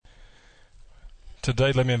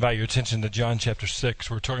Today, let me invite your attention to John chapter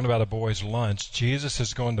 6. We're talking about a boy's lunch. Jesus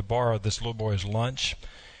is going to borrow this little boy's lunch.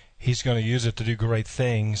 He's going to use it to do great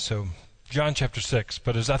things. So, John chapter 6.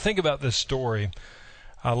 But as I think about this story,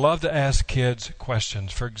 I love to ask kids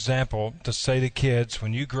questions. For example, to say to kids,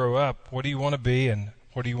 when you grow up, what do you want to be and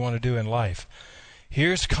what do you want to do in life?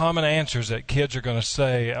 Here's common answers that kids are going to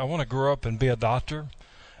say. I want to grow up and be a doctor.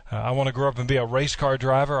 I want to grow up and be a race car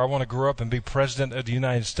driver. I want to grow up and be president of the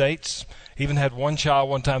United States. Even had one child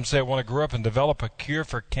one time say, I want to grow up and develop a cure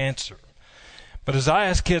for cancer. But as I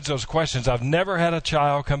ask kids those questions, I've never had a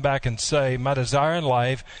child come back and say, my desire in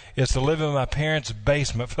life is to live in my parents'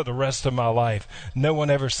 basement for the rest of my life. No one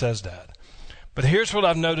ever says that. But here's what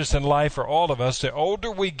I've noticed in life for all of us. The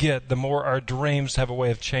older we get, the more our dreams have a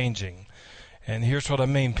way of changing. And here's what I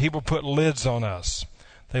mean. People put lids on us.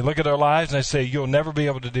 They look at our lives and they say, you'll never be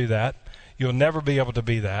able to do that. You'll never be able to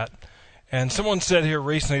be that. And someone said here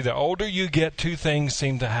recently, the older you get, two things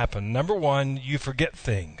seem to happen. Number one, you forget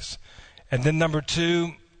things. And then number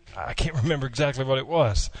two, I can't remember exactly what it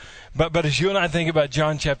was. But as you and I think about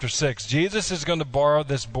John chapter 6, Jesus is going to borrow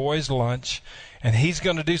this boy's lunch, and he's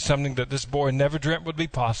going to do something that this boy never dreamt would be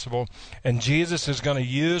possible. And Jesus is going to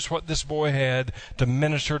use what this boy had to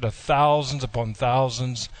minister to thousands upon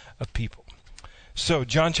thousands of people. So,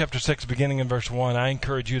 John chapter 6, beginning in verse 1, I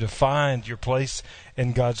encourage you to find your place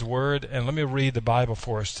in God's Word. And let me read the Bible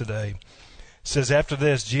for us today. It says, after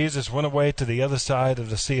this, Jesus went away to the other side of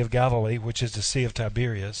the Sea of Galilee, which is the Sea of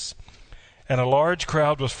Tiberias. And a large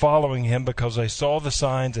crowd was following him because they saw the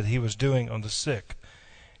signs that he was doing on the sick.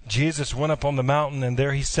 Jesus went up on the mountain, and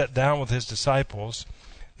there he sat down with his disciples.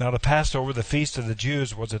 Now the Passover, the feast of the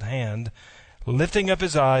Jews, was at hand. Lifting up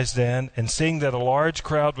his eyes then, and seeing that a large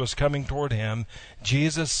crowd was coming toward him,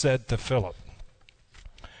 Jesus said to Philip,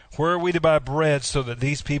 where are we to buy bread so that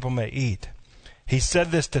these people may eat? He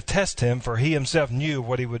said this to test him, for he himself knew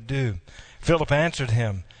what he would do. Philip answered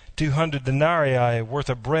him, 200 denarii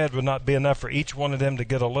worth of bread would not be enough for each one of them to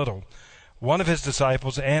get a little. One of his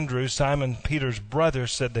disciples, Andrew, Simon Peter's brother,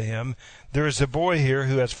 said to him, there is a boy here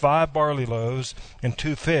who has 5 barley loaves and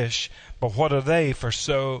 2 fish, but what are they for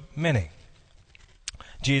so many?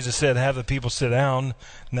 Jesus said, have the people sit down.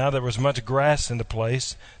 Now there was much grass in the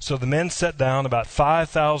place. So the men sat down, about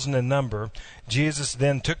 5,000 in number. Jesus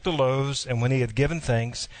then took the loaves, and when he had given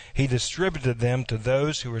thanks, he distributed them to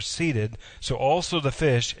those who were seated, so also the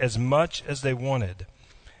fish, as much as they wanted.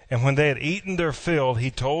 And when they had eaten their fill,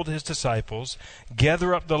 he told his disciples,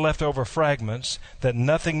 gather up the leftover fragments, that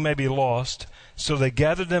nothing may be lost. So they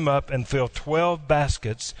gathered them up and filled 12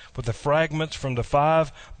 baskets with the fragments from the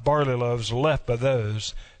 5 barley loaves left by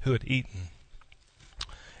those who had eaten.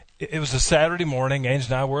 It was a Saturday morning. Angie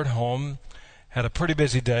and I were at home, had a pretty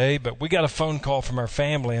busy day, but we got a phone call from our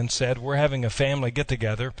family and said, we're having a family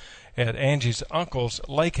get-together at Angie's uncle's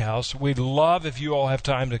lake house. We'd love if you all have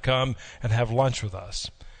time to come and have lunch with us.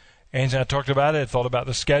 Angie and I talked about it, thought about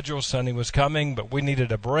the schedule. Sunday was coming, but we needed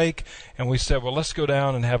a break. And we said, well, let's go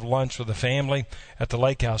down and have lunch with the family at the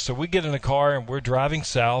lake house. So we get in the car and we're driving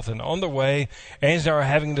south. And on the way, Angie and I are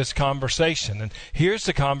having this conversation. And here's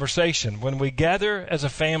the conversation. When we gather as a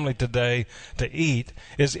family today to eat,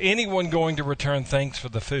 is anyone going to return thanks for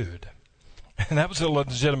the food? And that was a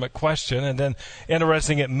legitimate question. And then,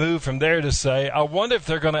 interesting, it moved from there to say, I wonder if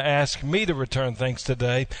they're going to ask me to return thanks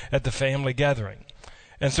today at the family gathering.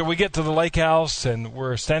 And so we get to the lake house, and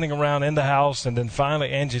we're standing around in the house, and then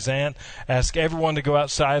finally Angie's aunt asked everyone to go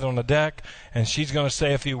outside on the deck, and she's going to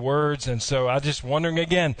say a few words. And so I'm just wondering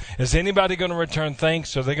again, is anybody going to return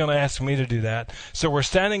thanks, or are they going to ask me to do that? So we're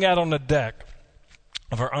standing out on the deck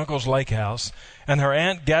of her uncle's lake house, and her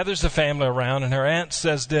aunt gathers the family around, and her aunt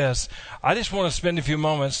says this, I just want to spend a few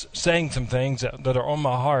moments saying some things that are on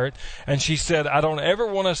my heart. And she said, I don't ever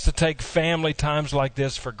want us to take family times like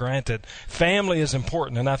this for granted. Family is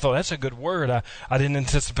important. And I thought, that's a good word. I didn't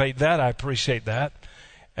anticipate that. I appreciate that.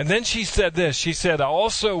 And then she said this, she said, I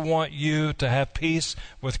also want you to have peace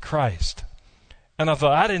with Christ. And I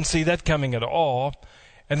thought, I didn't see that coming at all.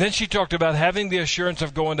 And then she talked about having the assurance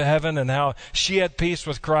of going to heaven and how she had peace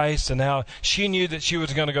with Christ and how she knew that she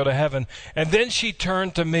was going to go to heaven. And then she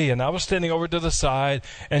turned to me, and I was standing over to the side,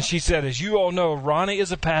 and she said, as you all know, Ronnie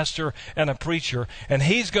is a pastor and a preacher, and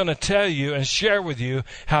he's going to tell you and share with you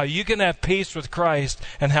how you can have peace with Christ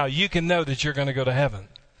and how you can know that you're going to go to heaven.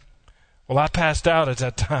 Well, I passed out at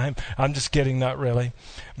that time. I'm just kidding, not really.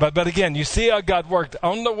 But again, you see how God worked.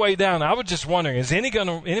 On the way down, I was just wondering, is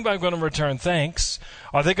anybody going to return thanks?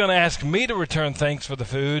 Are they going to ask me to return thanks for the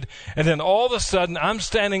food? And then all of a sudden, I'm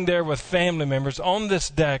standing there with family members on this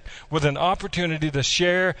deck with an opportunity to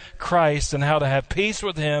share Christ and how to have peace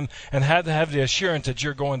with Him and how to have the assurance that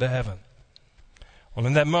you're going to heaven. Well,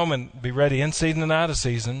 in that moment, be ready in season and out of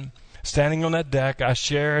season. Standing on that deck, I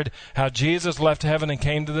shared how Jesus left heaven and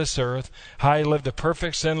came to this earth, how he lived a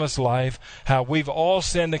perfect, sinless life, how we've all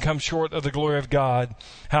sinned and come short of the glory of God,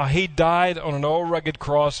 how he died on an old rugged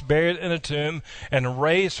cross, buried in a tomb, and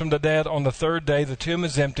raised from the dead on the third day. The tomb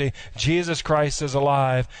is empty. Jesus Christ is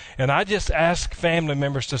alive. And I just ask family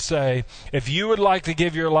members to say, if you would like to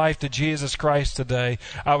give your life to Jesus Christ today,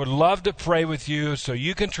 I would love to pray with you so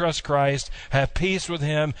you can trust Christ, have peace with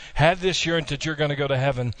him, have the assurance that you're going to go to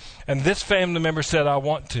heaven. And this family member said, I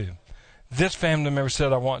want to. This family member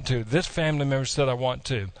said, I want to. This family member said, I want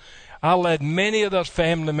to. I led many of those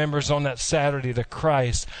family members on that Saturday to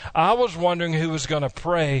Christ. I was wondering who was going to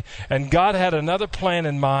pray, and God had another plan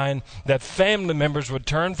in mind, that family members would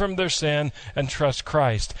turn from their sin and trust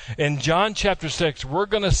Christ. In John chapter 6, we're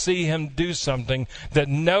going to see him do something that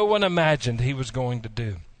no one imagined he was going to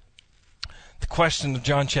do. The question of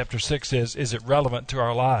John chapter 6 is it relevant to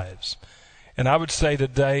our lives? And I would say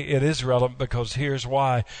today it is relevant, because here's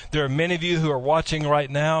why. There are many of you who are watching right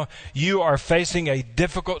now. You are facing a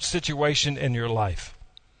difficult situation in your life.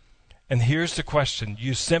 And here's the question.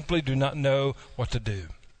 You simply do not know what to do.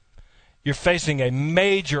 You're facing a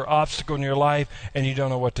major obstacle in your life and you don't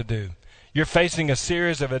know what to do. You're facing a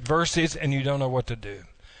series of adversities and you don't know what to do.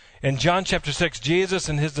 In John chapter 6, Jesus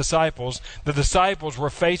and his disciples, the disciples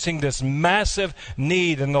were facing this massive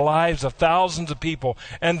need in the lives of thousands of people,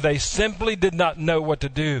 and they simply did not know what to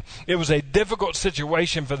do. It was a difficult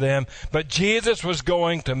situation for them, but Jesus was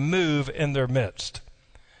going to move in their midst.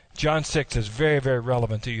 John 6 is very, very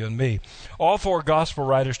relevant to you and me. All four gospel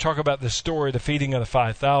writers talk about this story, the feeding of the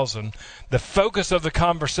 5,000. The focus of the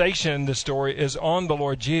conversation in this story is on the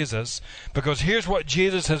Lord Jesus, because here's what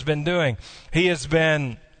Jesus has been doing. He has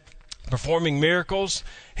been performing miracles.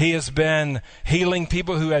 He has been healing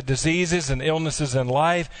people who had diseases and illnesses in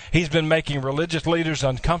life. He's been making religious leaders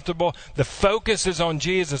uncomfortable. The focus is on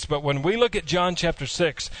Jesus. But when we look at John chapter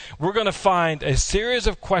 6, we're going to find a series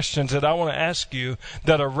of questions that I want to ask you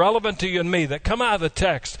that are relevant to you and me, that come out of the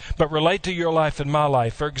text but relate to your life and my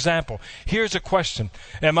life. For example, here's a question.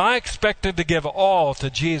 Am I expected to give all to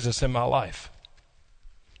Jesus in my life?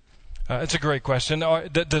 It's a great question.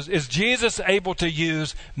 Is Jesus able to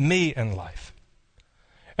use me in life?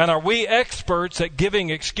 And are we experts at giving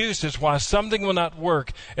excuses why something will not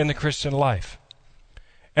work in the Christian life?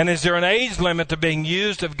 And is there an age limit to being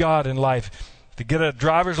used of God in life? To get a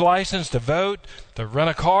driver's license, to vote, to rent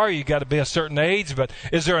a car, you got to be a certain age. But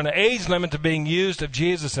is there an age limit to being used of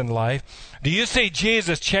Jesus in life? Do you see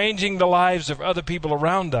Jesus changing the lives of other people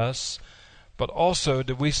around us? But also,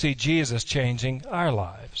 do we see Jesus changing our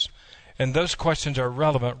lives? And those questions are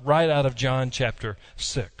relevant right out of John chapter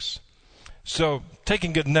 6. So,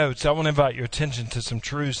 taking good notes, I want to invite your attention to some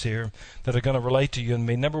truths here that are going to relate to you and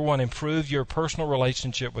me. Number one, improve your personal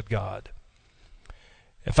relationship with God.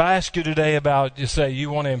 If I ask you today about, you say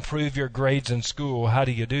you want to improve your grades in school, how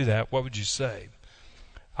do you do that? What would you say?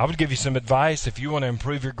 I would give you some advice. If you want to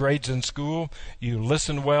improve your grades in school, you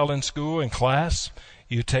listen well in school, in class.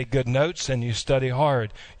 You take good notes and you study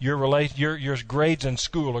hard. Your grades in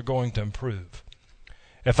school are going to improve.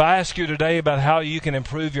 If I ask you today about how you can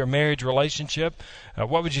improve your marriage relationship,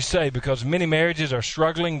 what would you say? Because many marriages are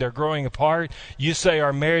struggling, they're growing apart. You say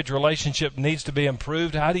our marriage relationship needs to be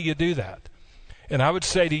improved. How do you do that? And I would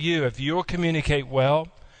say to you, if you'll communicate well,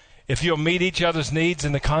 if you'll meet each other's needs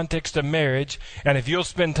in the context of marriage, and if you'll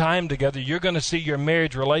spend time together, you're going to see your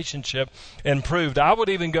marriage relationship improved. I would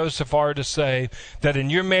even go so far to say that in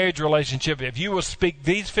your marriage relationship, if you will speak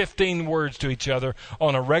these 15 words to each other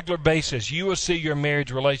on a regular basis, you will see your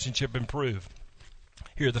marriage relationship improve.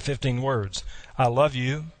 Here are the 15 words. I love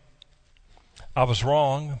you. I was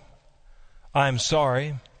wrong. I am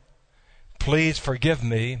sorry. Please forgive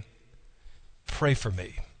me. Pray for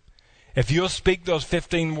me. If you'll speak those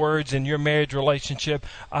 15 words in your marriage relationship,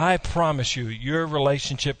 I promise you, your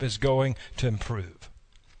relationship is going to improve.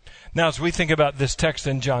 Now, as we think about this text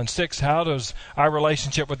in John 6, how does our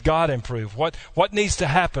relationship with God improve? What needs to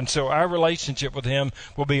happen so our relationship with Him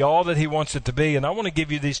will be all that He wants it to be? And I want to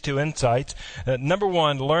give you these two insights. Number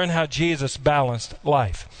one, learn how Jesus balanced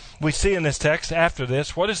life. We see in this text after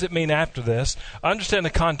this. What does it mean after this? Understand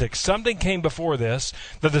the context. Something came before this.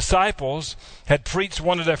 The disciples had preached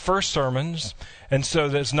one of their first sermons, and so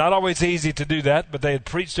it's not always easy to do that, but they had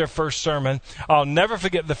preached their first sermon. I'll never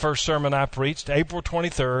forget the first sermon I preached, April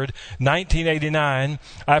 23rd, 1989.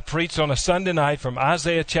 I preached on a Sunday night from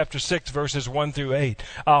Isaiah chapter 6, verses 1 through 8.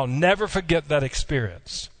 I'll never forget that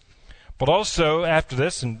experience. But also after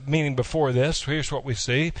this, and meaning before this, here's what we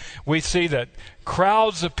see. We see that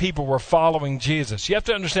crowds of people were following Jesus. You have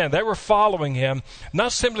to understand, they were following him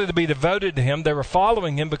not simply to be devoted to him. They were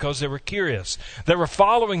following him because they were curious. They were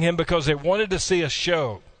following him because they wanted to see a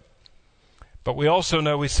show. But we also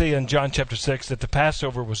know, we see in John chapter 6 that the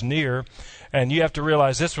Passover was near, and you have to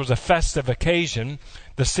realize this was a festive occasion.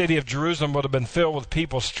 The city of Jerusalem would have been filled with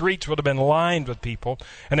people. Streets would have been lined with people,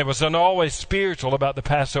 and it was not always spiritual about the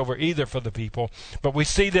Passover either for the people. But we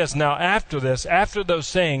see this now after this, after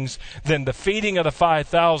those things, then the feeding of the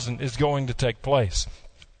 5,000 is going to take place.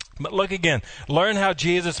 But look again, learn how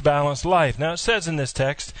Jesus balanced life. Now it says in this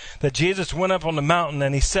text that Jesus went up on the mountain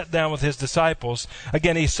and he sat down with his disciples.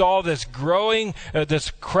 Again, he saw this growing,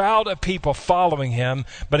 this crowd of people following him,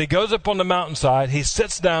 but he goes up on the mountainside, he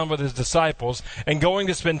sits down with his disciples and going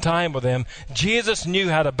to spend time with them. Jesus knew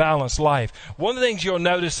how to balance life. One of the things you'll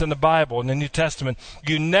notice in the Bible, in the New Testament,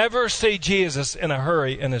 you never see Jesus in a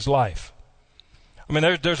hurry in his life. I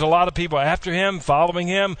mean, there's a lot of people after him, following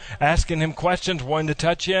him, asking him questions, wanting to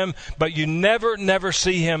touch him, but you never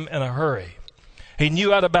see him in a hurry. He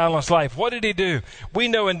knew how to balance life. What did he do? We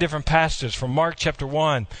know in different passages from Mark chapter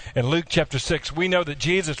 1 and Luke chapter 6, we know that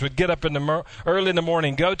Jesus would get up early in the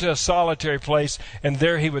morning, go to a solitary place, and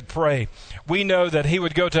there he would pray. We know that he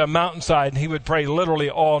would go to a mountainside and he would pray literally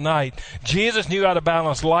all night. Jesus knew how to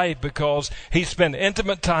balance life because he spent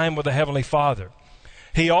intimate time with the Heavenly Father.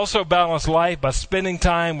 He also balanced life by spending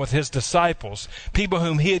time with his disciples, people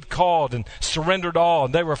whom he had called and surrendered all,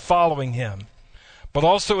 and they were following him. But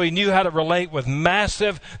also he knew how to relate with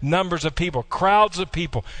massive numbers of people, crowds of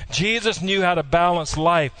people. Jesus knew how to balance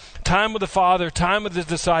life, time with the Father, time with his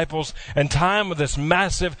disciples, and time with this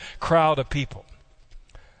massive crowd of people.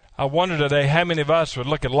 I wonder today how many of us would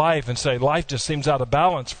look at life and say, life just seems out of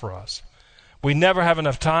balance for us. We never have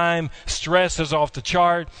enough time. Stress is off the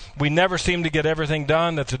chart. We never seem to get everything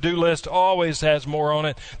done. The to-do list always has more on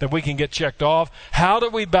it than we can get checked off. How do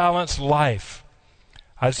we balance life?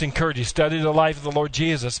 I just encourage you, study the life of the Lord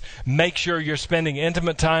Jesus. Make sure you're spending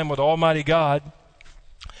intimate time with Almighty God.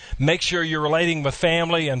 Make sure you're relating with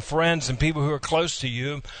family and friends and people who are close to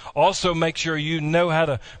you. Also make sure you know how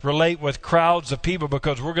to relate with crowds of people,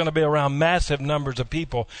 because we're going to be around massive numbers of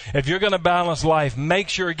people. If you're going to balance life, make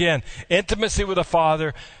sure, again, intimacy with the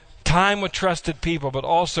Father, time with trusted people, but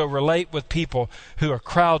also relate with people who are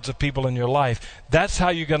crowds of people in your life. That's how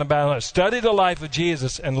you're going to balance. Study the life of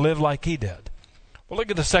Jesus and live like he did. Well, look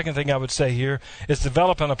at the second thing I would say here is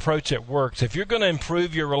develop an approach that works. If you're going to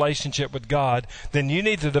improve your relationship with God, then you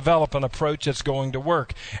need to develop an approach that's going to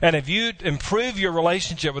work. And if you improve your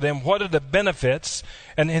relationship with him, what are the benefits?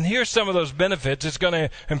 And here's some of those benefits. It's going to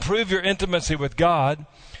improve your intimacy with God.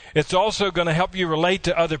 It's also going to help you relate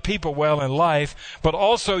to other people well in life. But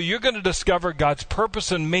also you're going to discover God's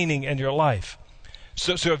purpose and meaning in your life.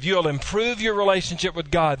 So if you'll improve your relationship with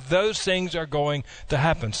God, those things are going to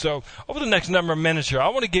happen. So over the next number of minutes here, I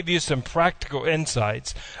want to give you some practical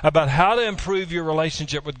insights about how to improve your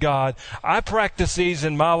relationship with God. I practice these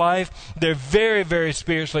in my life. They're very, very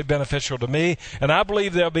spiritually beneficial to me, and I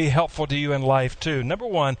believe they'll be helpful to you in life too. Number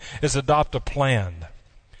one is adopt a plan.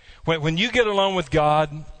 When you get alone with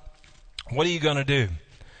God, what are you going to do?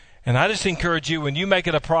 And I just encourage you, when you make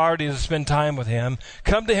it a priority to spend time with him,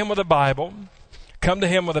 come to him with a Bible. Come to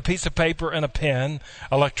him with a piece of paper and a pen,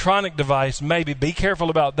 electronic device, maybe. Be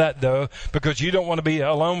careful about that, though, because you don't want to be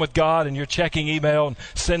alone with God and you're checking email and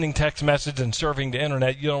sending text messages and surfing the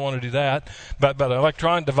internet. You don't want to do that. But an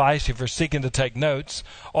electronic device if you're seeking to take notes.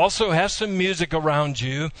 Also have some music around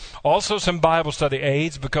you. Also some Bible study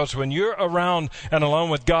aids, because when you're around and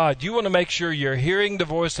alone with God, you want to make sure you're hearing the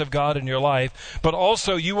voice of God in your life, but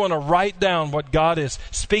also you want to write down what God is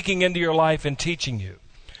speaking into your life and teaching you.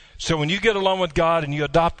 So when you get alone with God and you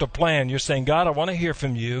adopt a plan, you're saying, God, I want to hear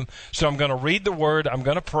from you. So I'm going to read the word. I'm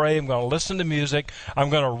going to pray. I'm going to listen to music.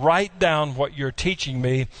 I'm going to write down what you're teaching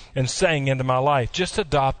me and saying into my life. Just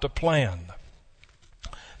adopt a plan.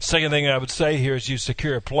 Second thing I would say here is you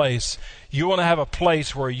secure a place. You want to have a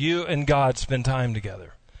place where you and God spend time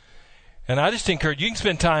together. And I just encourage you can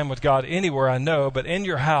spend time with God anywhere, I know, but in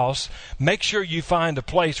your house, make sure you find a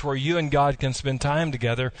place where you and God can spend time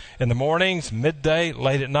together in the mornings, midday,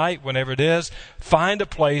 late at night, whenever it is. Find a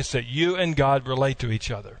place that you and God relate to each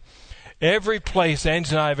other. Every place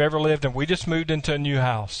Angie and I have ever lived in, we just moved into a new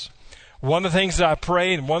house. One of the things that I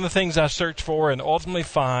pray and one of the things I search for and ultimately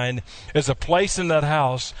find is a place in that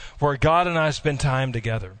house where God and I spend time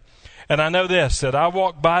together. And I know this, that I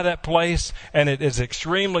walk by that place and it is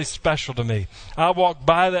extremely special to me. I walk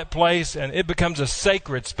by that place and it becomes a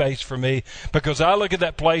sacred space for me because I look at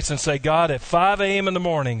that place and say, God, at 5 a.m. in the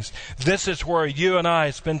mornings, this is where you and I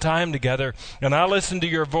spend time together, and I listen to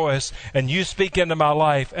your voice and you speak into my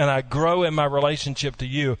life and I grow in my relationship to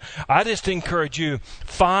you. I just encourage you,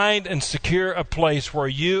 find and secure a place where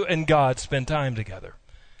you and God spend time together.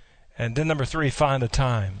 And then number 3, find a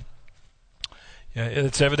time.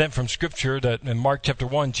 It's evident from Scripture that in Mark chapter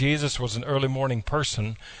 1, Jesus was an early morning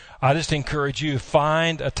person. I just encourage you,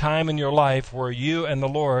 find a time in your life where you and the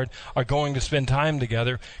Lord are going to spend time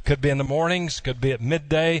together. Could be in the mornings, could be at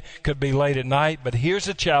midday, could be late at night. But here's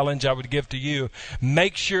a challenge I would give to you.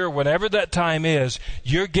 Make sure whatever that time is,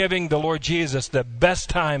 you're giving the Lord Jesus the best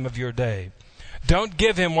time of your day. Don't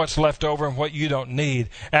give him what's left over and what you don't need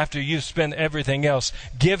after you spend everything else.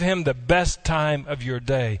 Give him the best time of your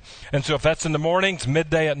day. And so if that's in the mornings,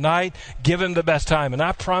 midday, at night, give him the best time. And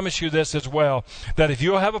I promise you this as well, that if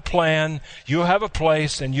you'll have a plan, you'll have a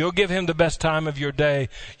place, and you'll give him the best time of your day,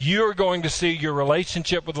 you're going to see your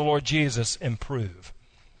relationship with the Lord Jesus improve.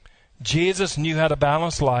 Jesus knew how to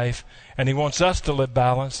balance life, and he wants us to live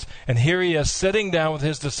balanced. And here he is sitting down with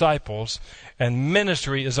his disciples, and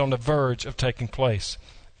ministry is on the verge of taking place.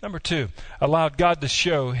 Number 2, allowed God to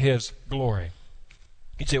show his glory.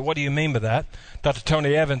 You say, what do you mean by that? Dr.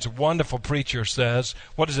 Tony Evans, a wonderful preacher, says,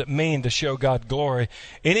 what does it mean to show God glory?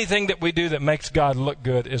 Anything that we do that makes God look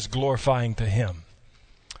good is glorifying to him.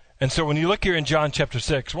 And so when you look here in John chapter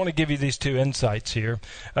 6, I want to give you these 2 insights here.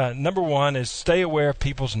 Number 1 is stay aware of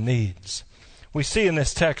people's needs. We see in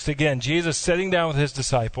this text, again, Jesus sitting down with his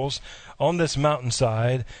disciples on this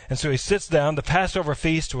mountainside. And so he sits down. The Passover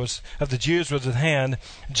feast of the Jews was at hand.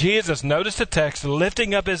 Jesus, notice the text,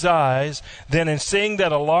 lifting up his eyes, then in seeing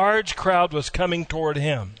that a large crowd was coming toward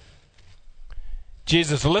him.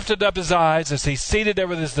 Jesus lifted up his eyes as he's seated there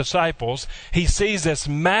with his disciples. He sees this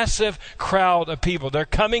massive crowd of people. They're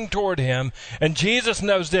coming toward him. And Jesus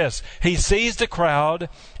knows this. He sees the crowd.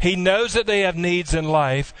 He knows that they have needs in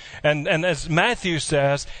life. And as Matthew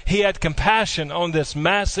says, he had compassion on this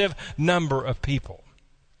massive number of people.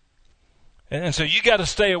 And so you got to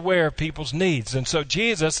stay aware of people's needs. And so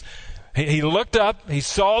Jesus, he looked up, he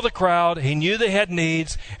saw the crowd, he knew they had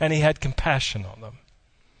needs, and he had compassion on them.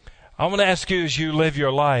 I want to ask you, as you live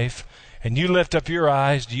your life and you lift up your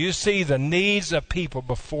eyes, do you see the needs of people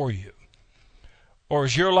before you? Or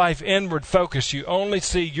is your life inward focused? You only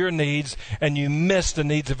see your needs and you miss the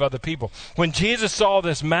needs of other people. When Jesus saw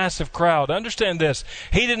this massive crowd, understand this,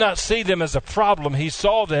 he did not see them as a problem. He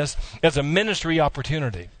saw this as a ministry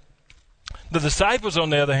opportunity. The disciples, on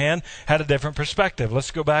the other hand, had a different perspective.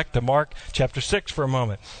 Let's go back to Mark chapter 6 for a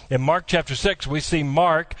moment. In Mark chapter 6, we see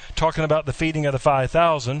Mark talking about the feeding of the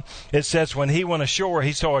 5,000. It says, when he went ashore,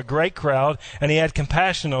 he saw a great crowd, and he had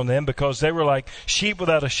compassion on them because they were like sheep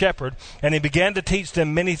without a shepherd. And he began to teach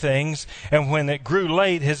them many things. And when it grew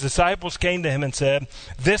late, his disciples came to him and said,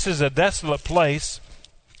 this is a desolate place,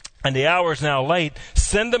 and the hour is now late.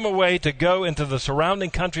 Send them away to go into the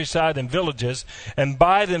surrounding countryside and villages and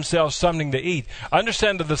buy themselves something to eat.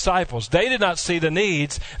 Understand the disciples. They did not see the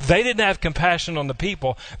needs. They didn't have compassion on the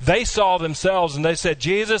people. They saw themselves and they said,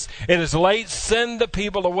 Jesus, it is late. Send the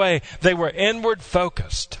people away. They were inward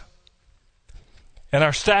focused. In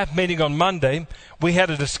our staff meeting on Monday, we had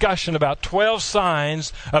a discussion about 12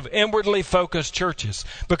 signs of inwardly focused churches,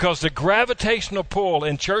 because the gravitational pull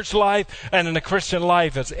in church life and in the Christian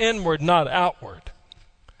life is inward, not outward.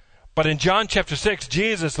 But in John chapter 6,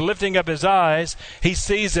 Jesus, lifting up his eyes, he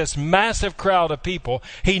sees this massive crowd of people.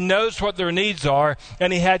 He knows what their needs are,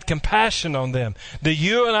 and he had compassion on them. Do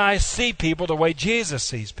you and I see people the way Jesus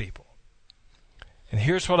sees people? And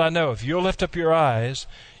here's what I know. If you'll lift up your eyes,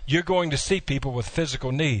 you're going to see people with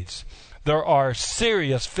physical needs. There are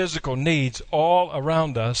serious physical needs all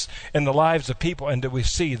around us in the lives of people, and do we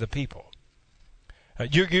see the people?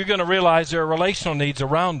 You're going to realize there are relational needs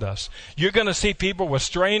around us. You're going to see people with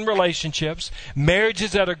strained relationships,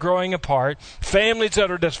 marriages that are growing apart, families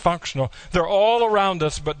that are dysfunctional. They're all around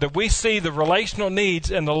us, but do we see the relational needs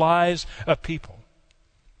in the lives of people?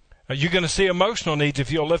 You're going to see emotional needs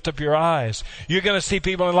if you'll lift up your eyes. You're going to see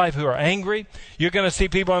people in life who are angry. You're going to see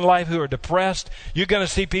people in life who are depressed. You're going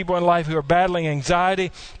to see people in life who are battling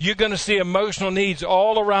anxiety. You're going to see emotional needs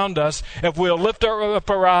all around us if we'll lift up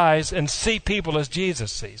our eyes and see people as Jesus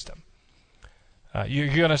sees them.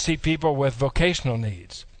 You're going to see people with vocational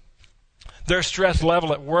needs. Their stress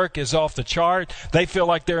level at work is off the chart. They feel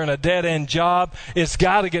like they're in a dead-end job. It's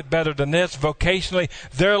got to get better than this. Vocationally,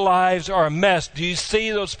 their lives are a mess. Do you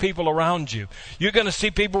see those people around you? You're going to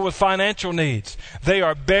see people with financial needs. They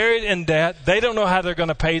are buried in debt. They don't know how they're going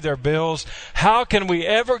to pay their bills. How can we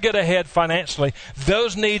ever get ahead financially?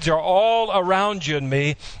 Those needs are all around you and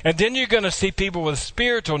me. And then you're going to see people with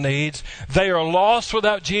spiritual needs. They are lost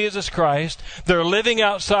without Jesus Christ. They're living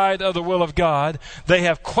outside of the will of God. They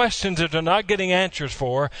have questions that they're not getting answers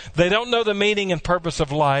for. They don't know the meaning and purpose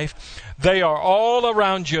of life. They are all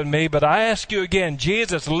around you and me, but I ask you again,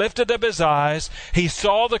 Jesus lifted up his eyes. He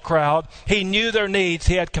saw the crowd. He knew their needs.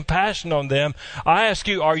 He had compassion on them. I ask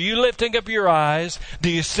you, are you lifting up your eyes? Do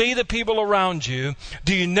you see the people around you?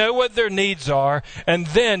 Do you know what their needs are? And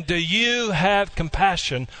then, do you have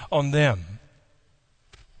compassion on them?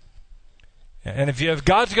 And if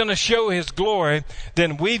God's going to show his glory,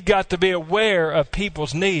 then we've got to be aware of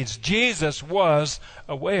people's needs. Jesus was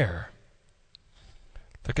aware.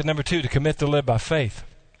 Look at number 2, to commit to live by faith.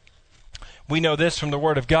 We know this from the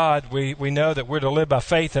Word of God. We know that we're to live by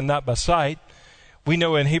faith and not by sight. We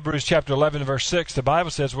know in Hebrews chapter 11, verse 6, the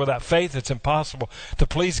Bible says, without faith it's impossible to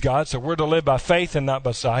please God. So we're to live by faith and not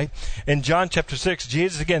by sight. In John chapter 6,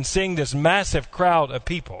 Jesus again seeing this massive crowd of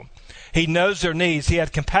people. He knows their needs. He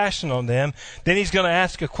had compassion on them. Then he's going to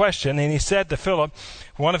ask a question. And he said to Philip,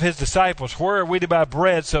 one of his disciples, where are we to buy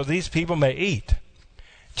bread so these people may eat?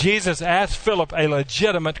 Jesus asked Philip a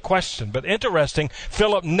legitimate question. But interesting,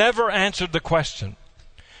 Philip never answered the question.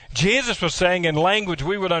 Jesus was saying in language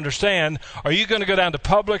we would understand, are you going to go down to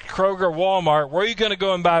Publix, Kroger, Walmart? Where are you going to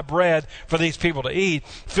go and buy bread for these people to eat?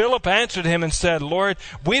 Philip answered him and said, Lord,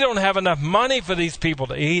 we don't have enough money for these people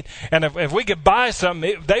to eat. And if we could buy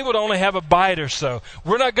something, they would only have a bite or so.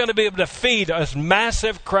 We're not going to be able to feed this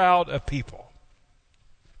massive crowd of people.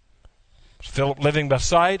 Is Philip living by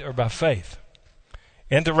sight or by faith?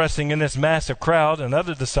 Interesting, in this massive crowd,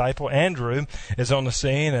 another disciple, Andrew, is on the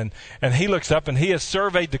scene, and he looks up and he has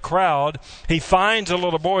surveyed the crowd. He finds a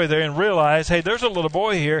little boy there and realizes, hey, there's a little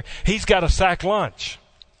boy here. He's got a sack lunch.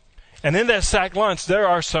 And in that sack lunch, there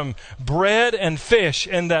are some bread and fish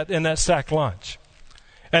in that sack lunch.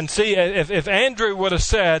 And see, if Andrew would have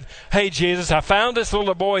said, hey, Jesus, I found this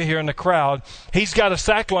little boy here in the crowd. He's got a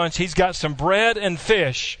sack lunch. He's got some bread and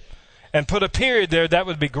fish. And put a period there, that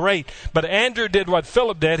would be great. But Andrew did what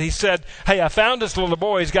Philip did. He said, hey, I found this little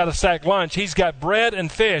boy. He's got a sack lunch. He's got bread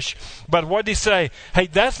and fish. But what did he say? Hey,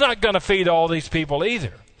 that's not going to feed all these people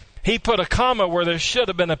either. He put a comma where there should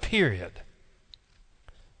have been a period.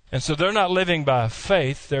 And so they're not living by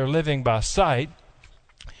faith. They're living by sight.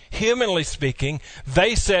 Humanly speaking,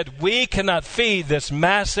 they said, we cannot feed this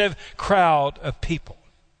massive crowd of people.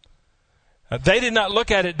 They did not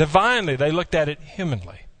look at it divinely. They looked at it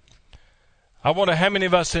humanly. I wonder how many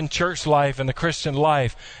of us in church life and the Christian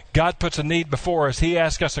life, God puts a need before us. He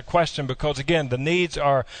asks us a question because, again, the needs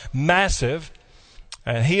are massive.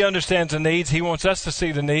 And he understands the needs. He wants us to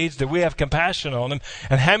see the needs. Do we have compassion on them?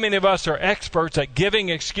 And how many of us are experts at giving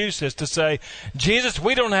excuses to say, Jesus,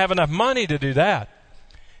 we don't have enough money to do that.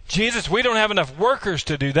 Jesus, we don't have enough workers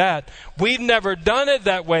to do that. We've never done it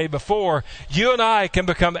that way before. You and I can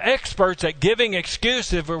become experts at giving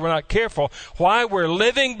excuses if we're not careful why we're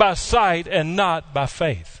living by sight and not by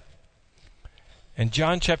faith. In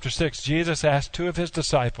John chapter 6, Jesus asked 2 of his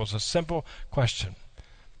disciples a simple question.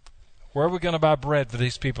 Where are we going to buy bread for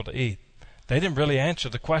these people to eat? They didn't really answer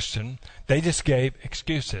the question. They just gave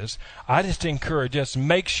excuses. I just encourage us,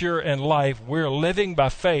 make sure in life we're living by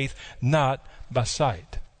faith, not by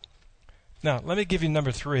sight. Now, let me give you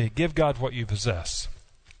number 3. Give God what you possess.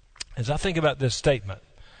 As I think about this statement,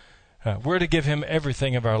 we're to give him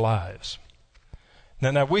everything of our lives.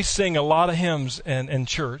 Now we sing a lot of hymns in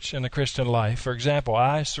church, in the Christian life. For example,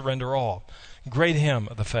 I surrender all. Great hymn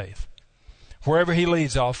of the faith. Wherever he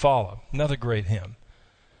leads, I'll follow. Another great hymn.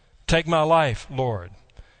 Take my life, Lord,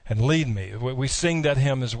 and lead me. We sing that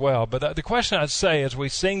hymn as well. But the question I'd say as we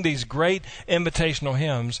sing these great invitational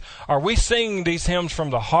hymns, are we singing these hymns from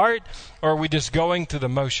the heart, or are we just going through the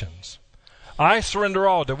motions? I surrender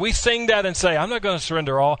all. Do we sing that and say, I'm not going to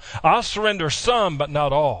surrender all. I'll surrender some, but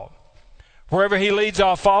not all. Wherever he leads,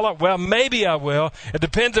 I'll follow. Well, maybe I will. It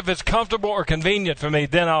depends if it's comfortable or convenient for me,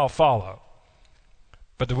 then I'll follow.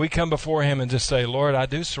 But do we come before him and just say, Lord, I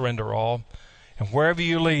do surrender all. And wherever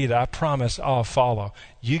you lead, I promise I'll follow.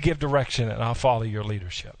 You give direction and I'll follow your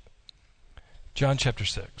leadership. John chapter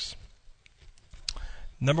 6.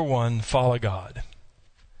 Number 1, follow God.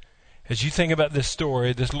 As you think about this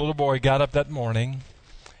story, this little boy got up that morning,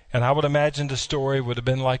 and I would imagine the story would have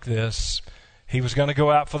been like this. He was going to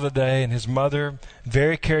go out for the day, and his mother,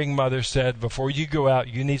 very caring mother, said, before you go out,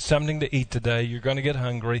 you need something to eat today. You're going to get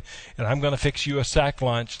hungry, and I'm going to fix you a sack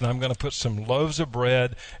lunch, and I'm going to put some loaves of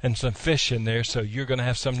bread and some fish in there, so you're going to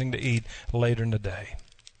have something to eat later in the day.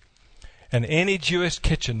 In any Jewish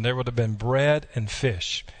kitchen, there would have been bread and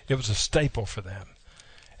fish. It was a staple for them.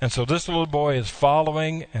 And so this little boy is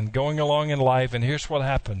following and going along in life, and here's what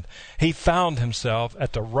happened. He found himself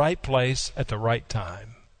at the right place at the right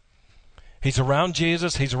time. He's around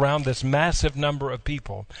Jesus. He's around this massive number of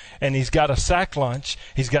people. And he's got a sack lunch.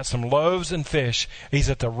 He's got some loaves and fish. He's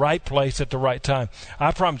at the right place at the right time.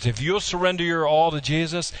 I promise, if you'll surrender your all to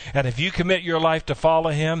Jesus, and if you commit your life to follow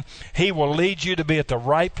him, he will lead you to be at the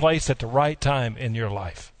right place at the right time in your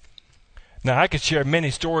life. Now, I could share many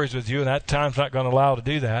stories with you, and that time's not going to allow to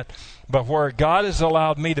do that. But where God has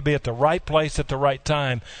allowed me to be at the right place at the right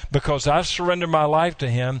time, because I've surrendered my life to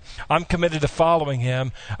him, I'm committed to following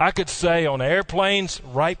him. I could say on airplanes,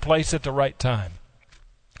 right place at the right time.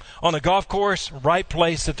 On a golf course, right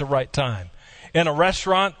place at the right time. In a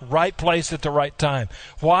restaurant, right place at the right time.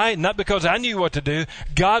 Why? Not because I knew what to do.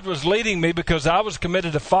 God was leading me because I was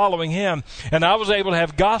committed to following him. And I was able to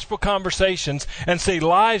have gospel conversations and see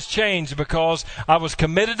lives change because I was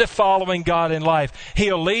committed to following God in life.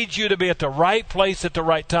 He'll lead you to be at the right place at the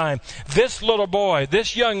right time. This little boy,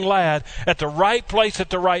 this young lad, at the right place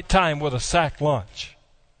at the right time with a sack lunch.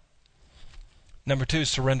 Number 2,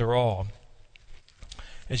 surrender all.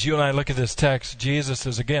 As you and I look at this text, Jesus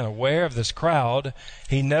is again aware of this crowd.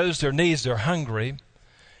 He knows their needs. They're hungry.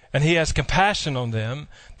 And he has compassion on them.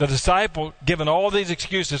 The disciple, given all these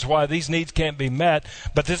excuses why these needs can't be met,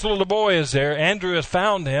 but this little boy is there. Andrew has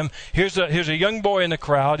found him. Here's a young boy in the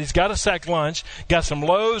crowd. He's got a sack lunch, got some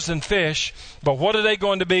loaves and fish, but what are they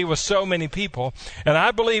going to be with so many people? And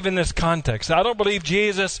I believe in this context. I don't believe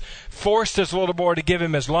Jesus forced this little boy to give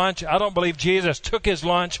him his lunch. I don't believe Jesus took his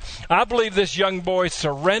lunch. I believe this young boy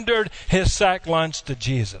surrendered his sack lunch to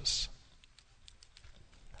Jesus.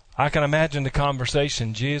 I can imagine the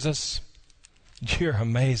conversation. Jesus, you're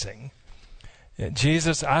amazing.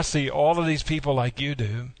 Jesus, I see all of these people like you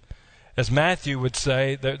do. As Matthew would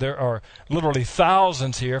say, there are literally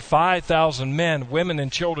thousands here, 5,000 men, women,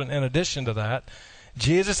 and children in addition to that.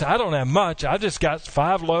 Jesus, I don't have much. I just got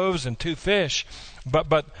 5 loaves and 2 fish.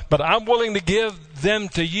 But I'm willing to give them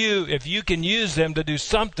to you if you can use them to do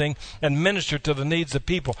something and minister to the needs of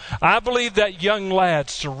people. I believe that young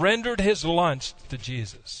lad surrendered his lunch to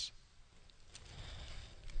Jesus.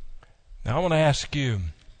 Now I want to ask you,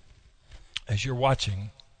 as you're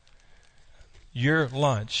watching, your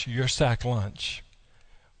lunch, your sack lunch,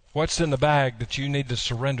 what's in the bag that you need to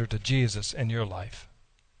surrender to Jesus in your life?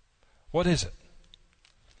 What is it?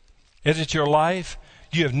 Is it your life?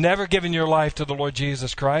 You have never given your life to the Lord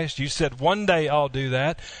Jesus Christ. You said, one day I'll do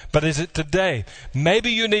that. But is it today?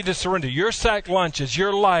 Maybe you need to surrender. Your sack lunch is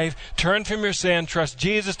your life. Turn from your sin. Trust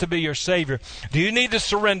Jesus to be your Savior. Do you need to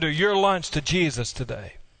surrender your lunch to Jesus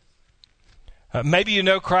today? Maybe you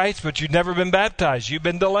know Christ, but you've never been baptized. You've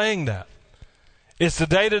been delaying that. It's the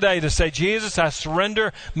day today to say, Jesus, I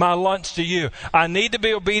surrender my lunch to you. I need to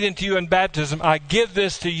be obedient to you in baptism. I give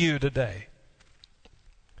this to you today.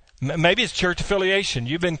 Maybe it's church affiliation.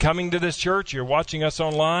 You've been coming to this church. You're watching us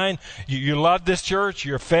online. You love this church.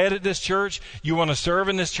 You're fed at this church. You want to serve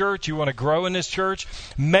in this church. You want to grow in this church.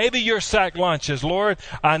 Maybe your sack lunch is, Lord,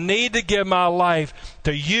 I need to give my life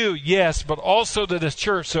to you, yes, but also to this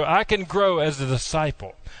church so I can grow as a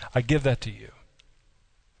disciple. I give that to you.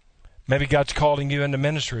 Maybe God's calling you into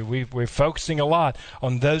ministry. We're focusing a lot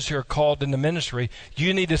on those who are called into ministry.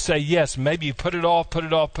 You need to say yes. Maybe you put it off,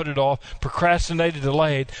 procrastinated,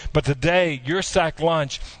 delayed. But today, your sack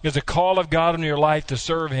lunch is a call of God in your life to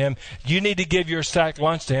serve him. You need to give your sack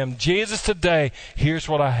lunch to him. Jesus, today, here's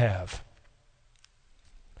what I have.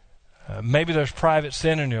 Maybe there's private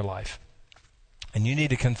sin in your life. And you need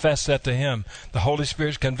to confess that to him. The Holy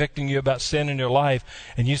Spirit's convicting you about sin in your life.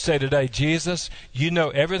 And you say today, Jesus, you know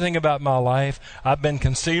everything about my life. I've been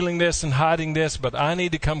concealing this and hiding this, but I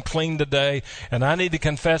need to come clean today. And I need to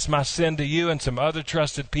confess my sin to you and some other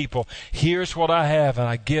trusted people. Here's what I have, and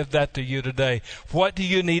I give that to you today. What do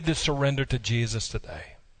you need to surrender to Jesus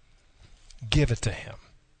today? Give it to him.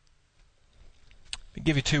 Let me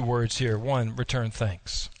give you 2 words here. 1, return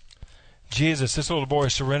thanks. Jesus, this little boy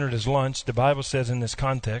surrendered his lunch. The Bible says in this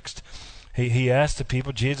context, he asked the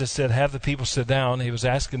people, Jesus said, have the people sit down. He was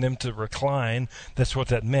asking them to recline. That's what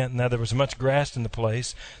that meant. Now, there was much grass in the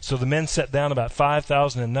place. So the men sat down, about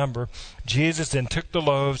 5,000 in number. Jesus then took the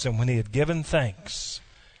loaves, and when he had given thanks,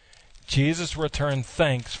 Jesus returned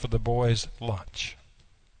thanks for the boy's lunch.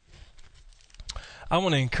 I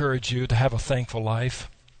want to encourage you to have a thankful life.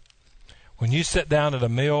 When you sit down at a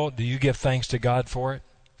meal, do you give thanks to God for it?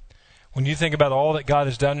 When you think about all that God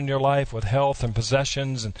has done in your life with health and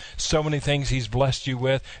possessions and so many things He's blessed you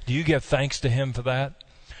with, do you give thanks to Him for that?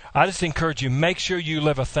 I just encourage you, make sure you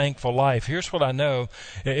live a thankful life. Here's what I know.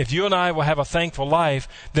 If you and I will have a thankful life,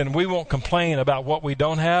 then we won't complain about what we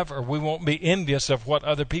don't have, or we won't be envious of what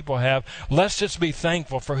other people have. Let's just be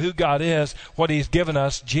thankful for who God is, what He's given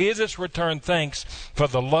us. Jesus returned thanks for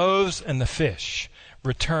the loaves and the fish.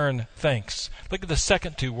 Return thanks. Look at the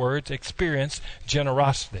second two words, experience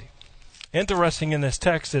generosity. Interesting in this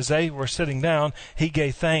text, as they were sitting down, He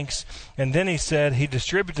gave thanks, and then He said He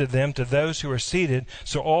distributed them to those who were seated,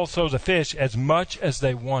 so also the fish, as much as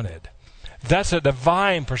they wanted. That's a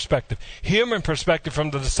divine perspective. Human perspective from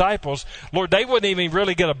the disciples, Lord, they wouldn't even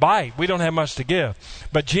really get a bite. We don't have much to give.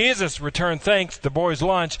 But Jesus returned thanks to the boys'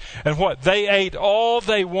 lunch, and what? They ate all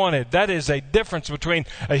they wanted. That is a difference between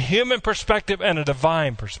a human perspective and a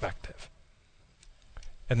divine perspective.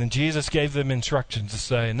 And then Jesus gave them instructions to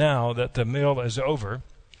say, now that the meal is over,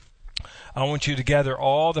 I want you to gather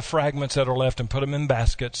all the fragments that are left and put them in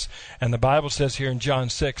baskets. And the Bible says here in John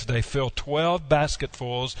 6, they filled 12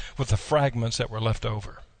 basketfuls with the fragments that were left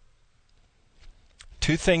over.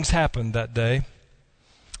 Two things happened that day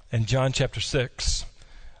in John chapter 6.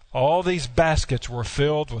 All these baskets were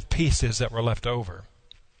filled with pieces that were left over.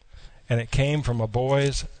 And it came from a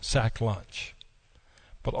boy's sack lunch.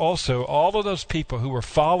 But also, all of those people who were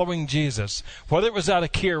following Jesus, whether it was out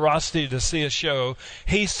of curiosity to see a show,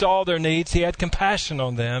 He saw their needs, He had compassion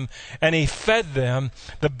on them, and He fed them.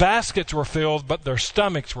 The baskets were filled, but their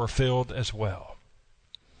stomachs were filled as well.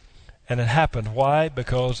 And it happened. Why?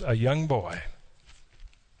 Because a young boy,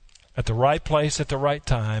 at the right place at the right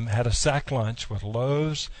time, had a sack lunch with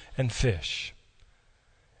loaves and fish,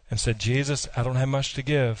 and said, Jesus, I don't have much to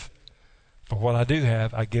give, but what I do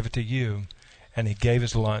have, I give it to you. And he gave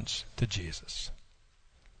his lunch to Jesus.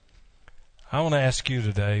 I want to ask you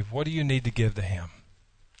today, what do you need to give to Him?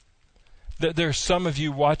 There's some of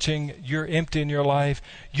you watching, you're empty in your life.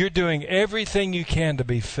 You're doing everything you can to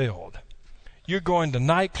be filled. You're going to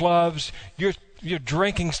nightclubs. You're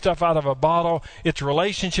drinking stuff out of a bottle. It's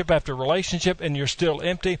relationship after relationship, and you're still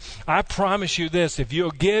empty. I promise you this, if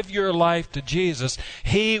you'll give your life to Jesus,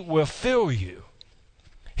 He will fill you.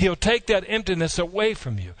 He'll take that emptiness away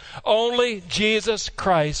from you. Only Jesus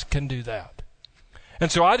Christ can do that.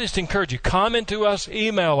 And so I just encourage you, comment to us,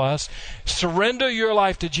 email us, surrender your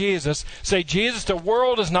life to Jesus. Say, Jesus, the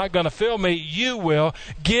world is not going to fill me. You will.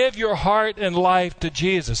 Give your heart and life to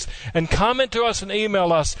Jesus. And comment to us and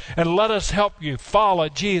email us, and let us help you follow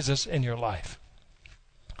Jesus in your life.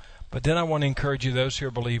 But then I want to encourage you, those who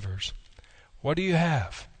are believers. What do you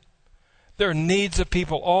have? There are needs of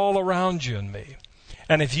people all around you and me.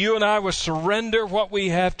 And if you and I will surrender what we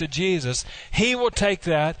have to Jesus, He will take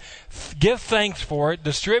that, give thanks for it,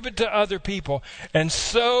 distribute to other people, and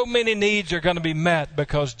so many needs are going to be met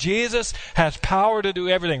because Jesus has power to do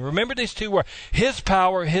everything. Remember these two words, His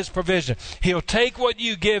power, His provision. He'll take what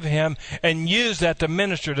you give Him and use that to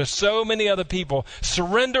minister to so many other people.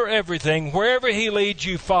 Surrender everything. Wherever He leads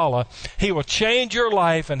you, follow. He will change your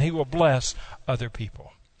life and He will bless other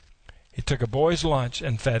people. He took a boy's lunch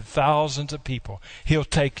and fed thousands of people. He'll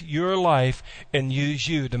take your life and use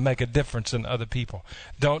you to make a difference in other people.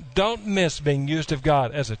 Don't miss being used of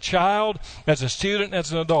God as a child, as a student,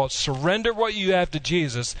 as an adult. Surrender what you have to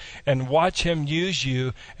Jesus and watch Him use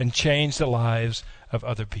you and change the lives of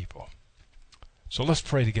other people. So let's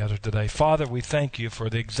pray together today. Father, we thank You for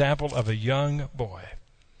the example of a young boy.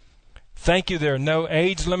 Thank You there are no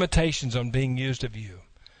age limitations on being used of You.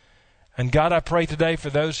 And God, I pray today for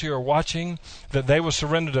those who are watching that they will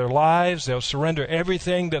surrender their lives, they'll surrender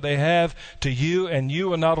everything that they have to You, and You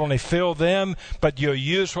will not only fill them, but You'll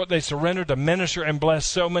use what they surrender to minister and bless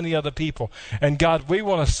so many other people. And God, we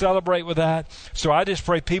want to celebrate with that. So I just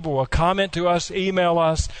pray people will comment to us, email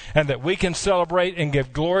us, and that we can celebrate and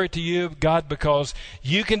give glory to You, God, because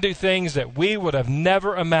You can do things that we would have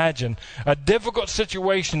never imagined. A difficult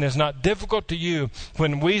situation is not difficult to You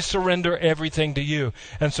when we surrender everything to You.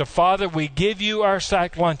 And so, Father, we give You our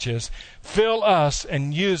sack lunches. Fill us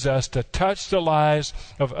and use us to touch the lives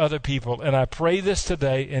of other people. And I pray this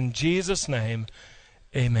today in Jesus' name.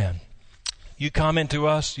 Amen. You comment to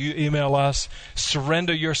us, you email us,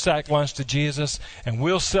 surrender your sack lunch to Jesus, and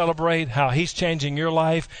we'll celebrate how He's changing your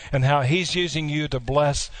life and how He's using you to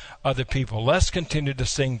bless other people. Let's continue to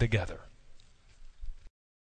sing together.